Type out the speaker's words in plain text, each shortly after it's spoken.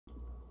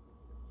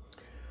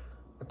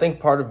I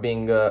think part of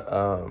being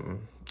a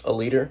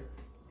leader,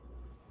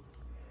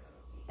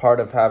 part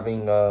of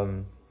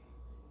having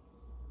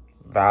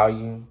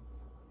value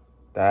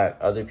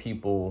that other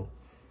people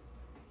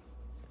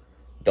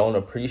don't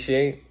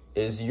appreciate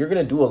is you're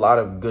gonna do a lot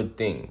of good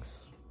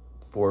things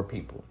for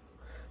people.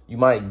 You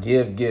might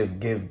give,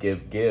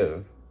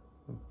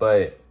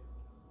 but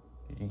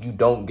you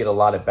don't get a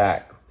lot of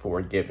back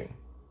for giving.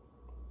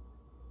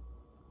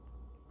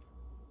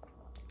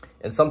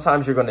 And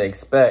sometimes you're gonna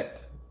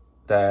expect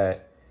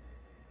that,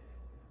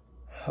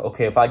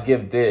 okay, if I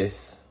give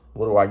this,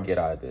 what do I get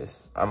out of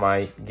this? I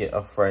might get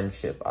a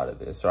friendship out of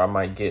this, or I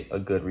might get a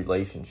good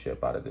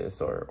relationship out of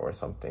this, or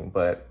something.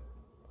 But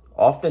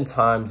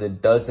oftentimes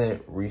it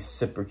doesn't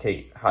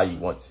reciprocate how you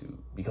want to,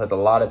 because a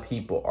lot of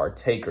people are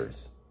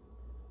takers.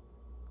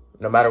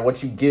 No matter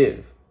what you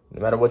give,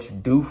 no matter what you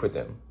do for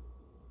them,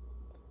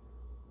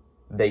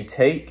 they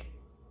take,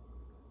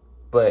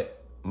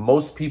 but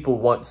most people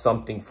want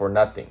something for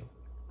nothing.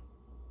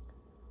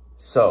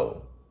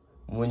 So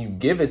when you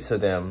give it to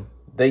them,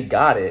 they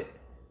got it,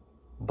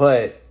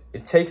 but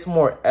it takes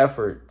more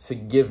effort to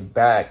give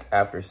back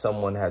after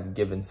someone has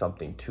given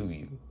something to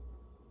you.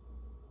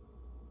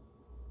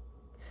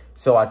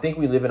 So I think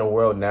we live in a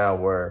world now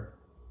where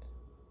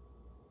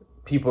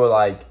people are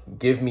like,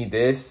 give me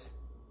this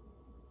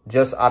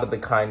just out of the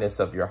kindness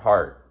of your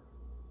heart,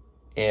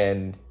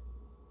 and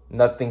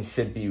nothing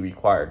should be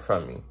required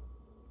from me.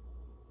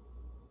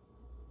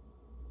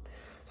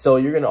 So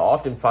you're going to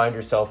often find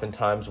yourself in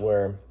times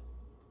where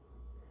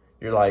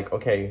you're like,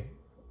 okay,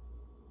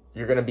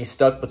 you're going to be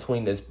stuck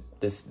between this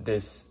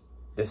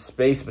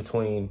space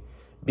between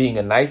being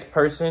a nice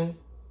person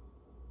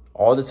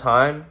all the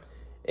time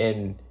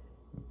and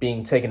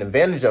being taken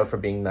advantage of for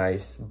being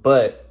nice.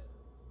 But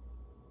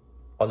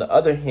on the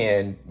other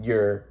hand,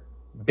 you're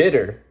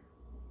bitter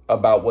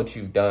about what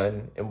you've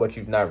done and what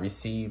you've not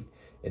received.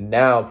 And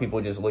now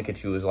people just look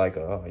at you as like,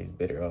 oh, he's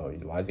bitter. Oh,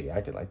 why is he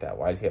acting like that?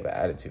 Why does he have an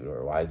attitude?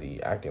 Or why is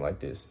he acting like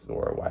this?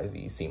 Or why does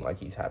he seem like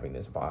he's having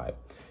this vibe?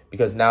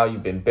 Because now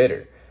you've been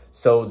bitter.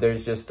 So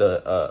there's just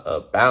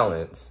a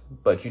balance,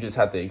 but you just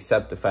have to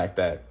accept the fact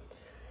that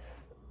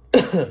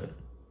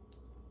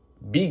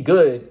be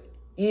good,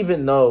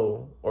 even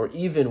though, or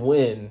even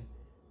when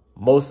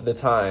most of the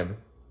time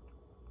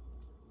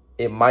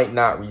it might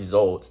not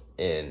result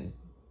in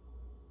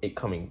it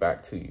coming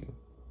back to you.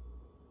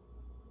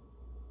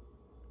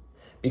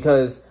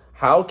 Because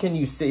how can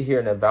you sit here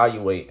and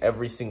evaluate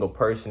every single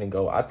person and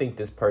go, I think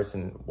this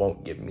person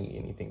won't give me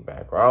anything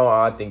back, or oh,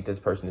 I think this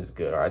person is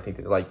good, or I think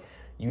that, like,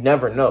 you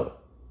never know.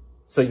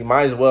 So you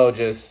might as well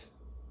just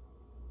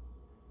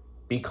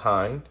be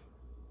kind,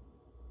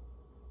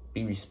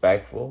 be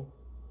respectful,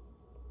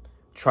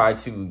 try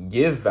to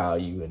give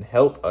value and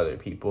help other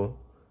people,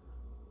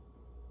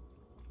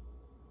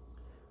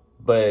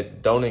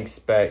 but don't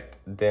expect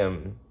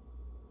them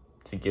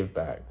to give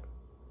back.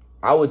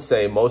 I would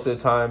say most of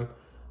the time,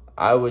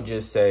 I would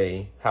just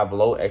say have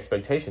low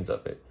expectations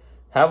of it.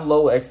 Have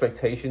low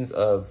expectations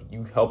of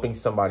you helping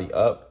somebody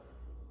up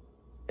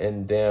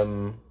and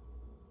them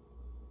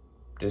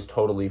just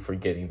totally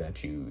forgetting that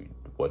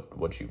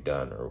what you've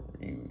done or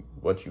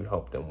what you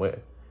helped them with.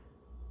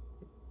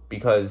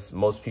 Because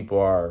most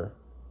people,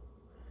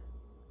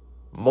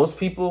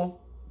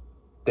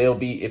 they'll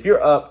be, if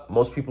you're up,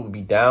 most people will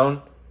be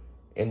down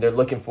and they're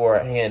looking for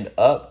a hand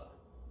up.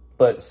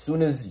 But as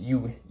soon as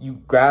you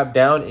grab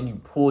down and you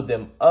pull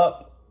them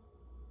up,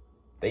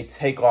 they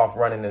take off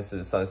running into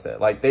the sunset.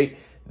 Like they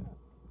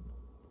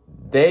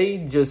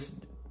just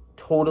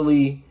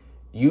totally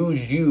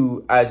use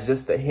you as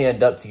just a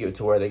hand up to get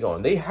to where they're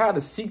going. They had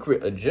a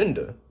secret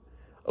agenda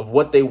of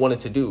what they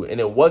wanted to do.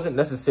 And it wasn't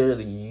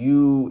necessarily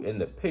you in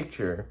the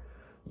picture.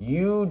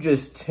 You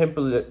just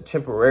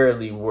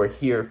temporarily were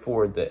here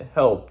for the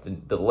help,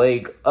 the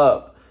leg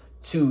up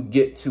to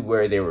get to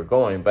where they were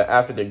going. But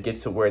after they get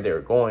to where they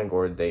were going,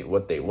 or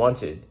what they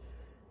wanted,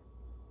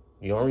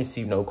 you don't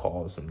receive no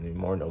calls from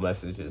them or no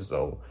messages.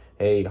 So,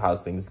 hey,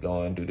 how's things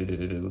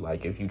going?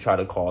 Like, if you try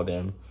to call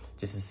them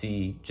just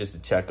to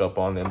check up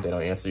on them, they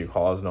don't answer your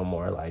calls no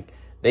more. Like,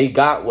 they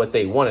got what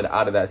they wanted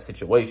out of that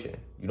situation.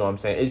 You know what I'm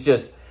saying? It's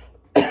just,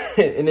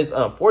 and it's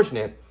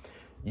unfortunate.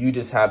 You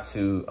just have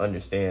to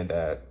understand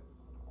that.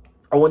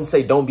 I wouldn't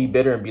say don't be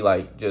bitter and be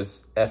like,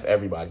 just F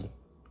everybody.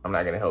 I'm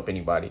not going to help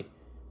anybody.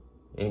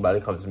 Anybody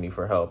comes to me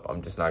for help,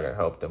 I'm just not going to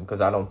help them,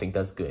 because I don't think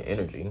that's good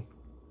energy.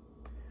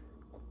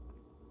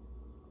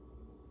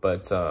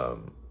 But,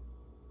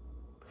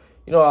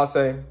 you know what I'll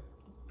say?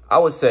 I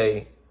would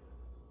say,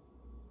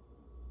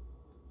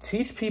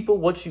 teach people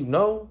what you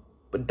know,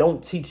 but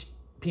don't teach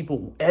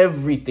people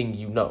everything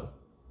you know.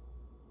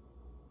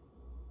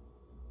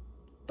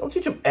 Don't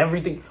teach them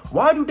everything.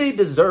 Why do they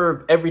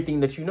deserve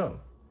everything that you know?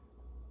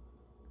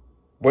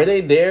 Were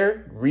they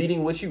there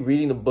reading with you,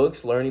 reading the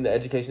books, learning the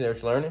education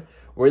that you're learning?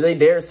 Were they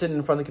there sitting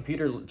in front of the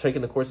computer,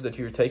 taking the courses that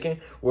you were taking?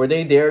 Were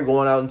they there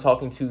going out and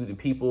talking to the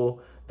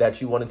people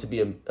that you wanted to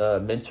be a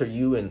mentor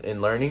you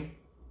in learning?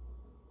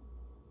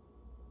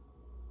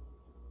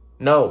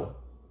 No.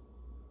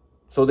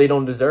 So they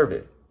don't deserve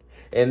it.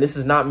 And this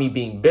is not me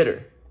being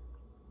bitter.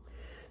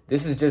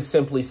 This is just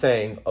simply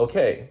saying,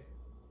 okay,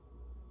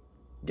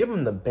 give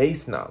them the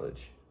base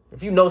knowledge.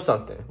 If you know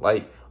something,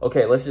 like,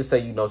 okay, let's just say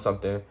you know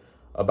something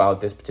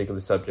about this particular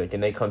subject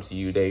and they come to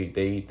you,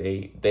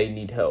 they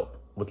need help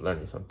with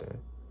learning something.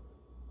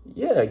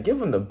 Yeah, give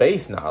them the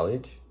base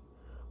knowledge,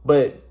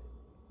 but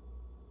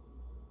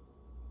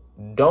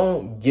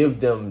don't give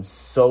them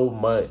so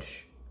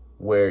much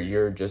where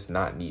you're just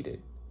not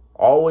needed.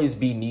 Always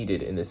be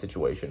needed in this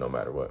situation, no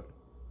matter what.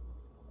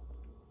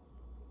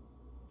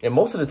 And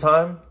most of the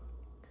time,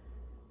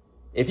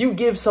 if you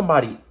give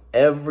somebody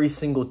every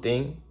single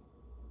thing,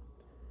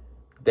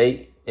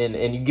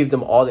 and you give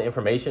them all the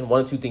information,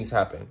 one of two things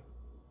happen.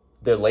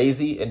 They're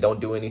lazy and don't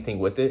do anything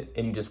with it,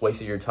 and you just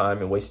wasted your time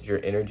and wasted your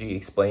energy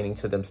explaining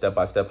to them step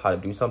by step how to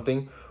do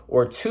something.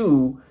 Or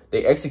two,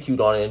 they execute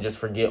on it and just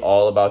forget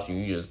all about you.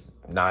 You just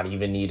not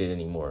even need it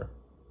anymore.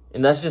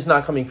 And that's just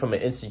not coming from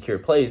an insecure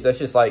place. That's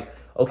just like,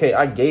 okay,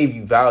 I gave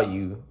you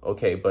value.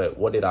 Okay, but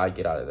what did I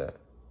get out of that?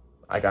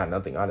 I got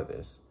nothing out of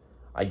this.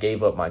 I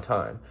gave up my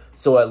time.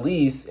 So at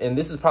least, and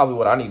this is probably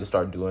what I need to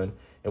start doing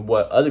and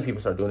what other people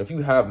start doing. If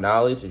you have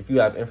knowledge, if you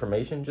have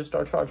information, just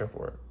start charging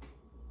for it.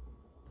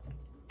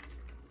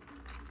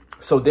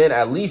 So then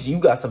at least you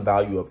got some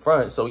value up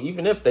front. So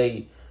even if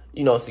they,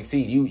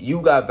 succeed,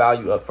 you got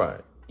value up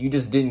front. You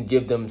just didn't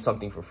give them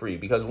something for free,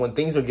 because when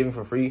things are given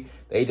for free,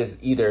 they just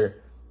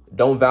either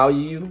don't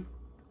value you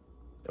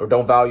or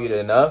don't value it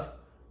enough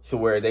to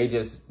where they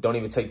just don't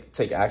even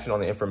take action on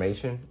the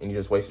information and you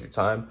just wasted your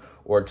time.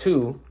 Or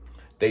two,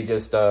 they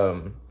just,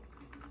 they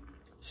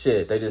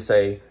just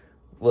say,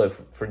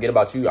 look, forget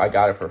about you. I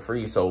got it for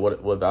free. So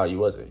what value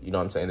was it? You know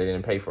what I'm saying? They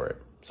didn't pay for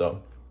it.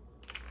 So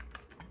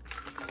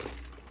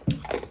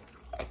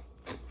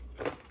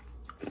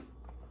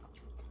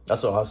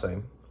that's what I'll say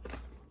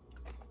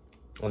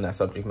on that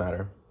subject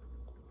matter.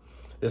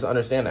 Just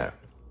understand that.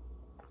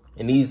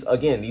 And these are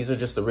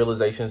just the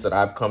realizations that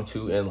I've come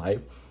to in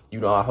life.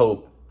 I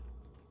hope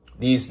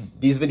these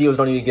videos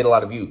don't even get a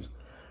lot of views.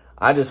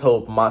 I just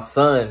hope my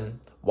son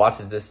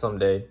watches this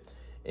someday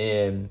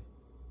and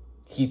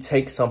he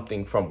takes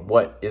something from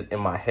what is in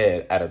my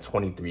head at a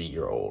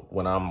 23-year-old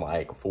when I'm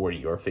like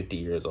 40 or 50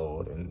 years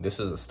old. And this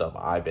is the stuff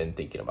I've been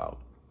thinking about.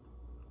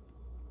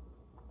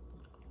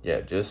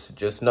 Yeah,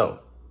 just know,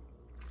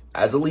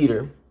 as a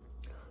leader,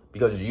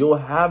 because you'll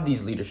have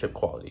these leadership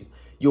qualities.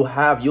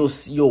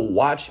 You'll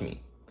watch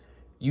me.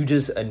 You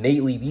just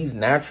innately, these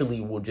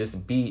naturally will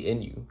just be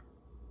in you.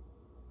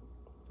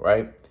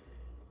 Right?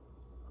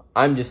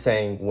 I'm just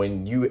saying,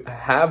 when you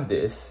have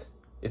this,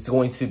 it's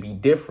going to be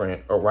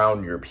different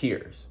around your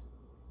peers.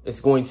 It's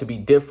going to be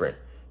different.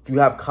 If you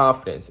have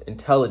confidence,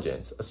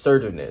 intelligence,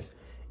 assertiveness,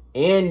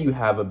 and you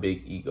have a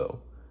big ego,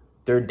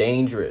 they're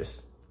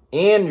dangerous.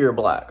 And you're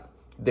black,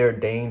 they're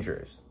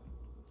dangerous.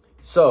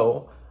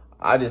 So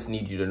I just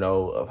need you to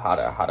know of how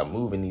to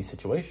move in these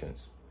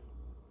situations.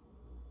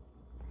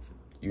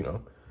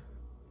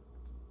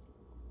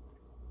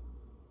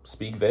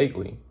 Speak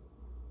vaguely.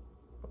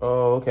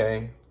 Oh,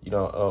 okay.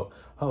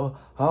 How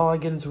I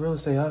get into real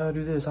estate? How do I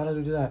do this? How do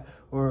I do that?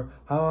 Or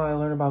how do I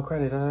learn about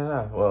credit?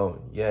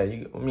 Well, yeah,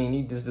 you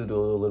just do a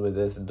little bit of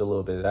this and do a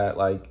little bit of that,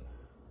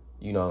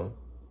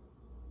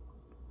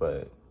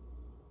 but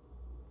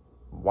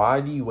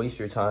why do you waste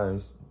your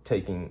time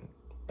taking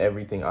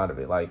everything out of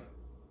it? Like,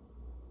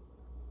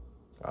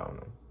 I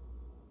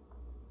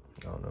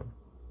don't know.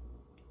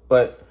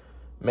 But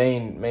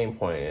main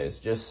point is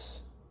just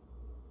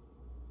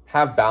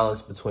have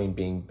balance between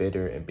being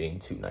bitter and being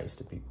too nice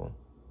to people.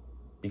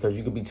 Because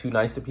you can be too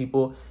nice to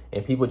people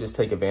and people just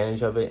take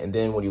advantage of it. And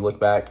then when you look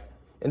back,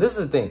 and this is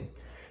the thing,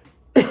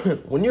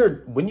 when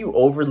you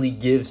overly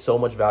give so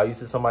much value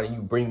to somebody,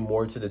 you bring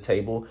more to the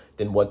table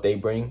than what they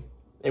bring.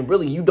 And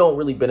really, you don't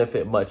really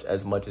benefit much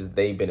as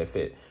they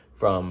benefit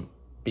from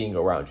being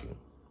around you.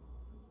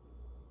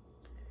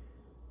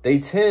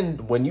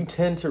 When you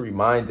tend to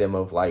remind them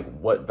of like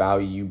what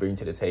value you bring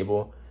to the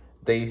table,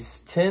 they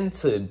tend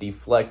to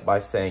deflect by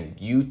saying,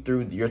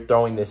 you're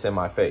throwing this in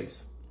my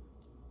face.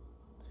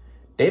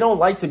 They don't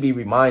like to be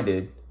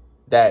reminded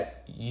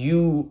that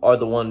you are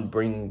the one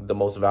bringing the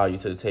most value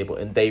to the table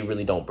and they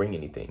really don't bring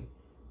anything.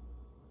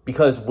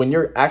 Because when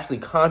you're actually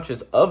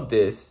conscious of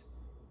this,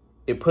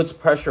 it puts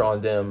pressure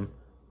on them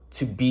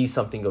to be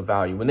something of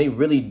value when they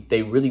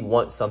really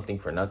want something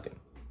for nothing.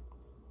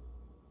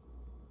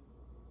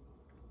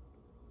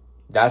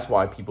 That's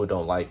why people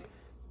don't like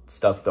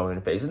stuff thrown in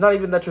their face. It's not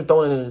even that you're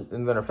throwing it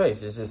in their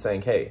face. It's just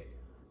saying, hey,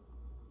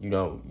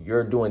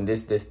 you're doing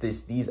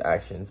these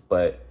actions,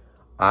 but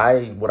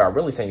what I'm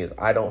really saying is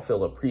I don't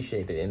feel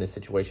appreciated in this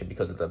situation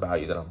because of the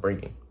value that I'm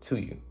bringing to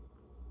you.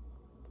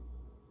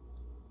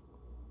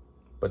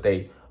 But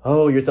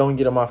you're throwing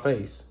it in my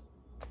face.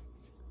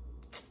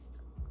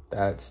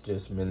 That's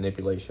just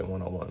manipulation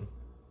 101.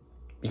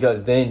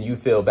 Because then you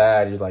feel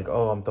bad. You're like,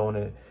 oh, I'm throwing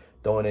it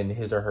in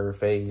his or her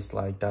face,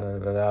 like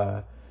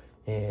da-da-da-da.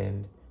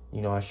 And,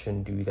 I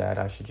shouldn't do that.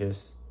 I should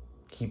just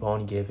keep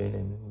on giving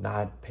and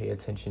not pay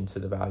attention to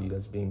the value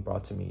that's being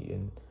brought to me.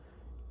 And,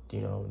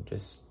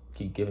 just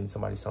keep giving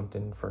somebody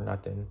something for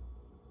nothing.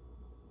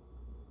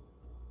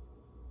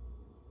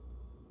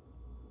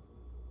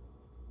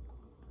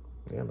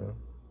 Yeah, man.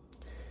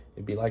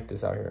 It'd be like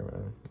this out here,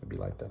 man. It'd be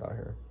like that out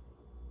here.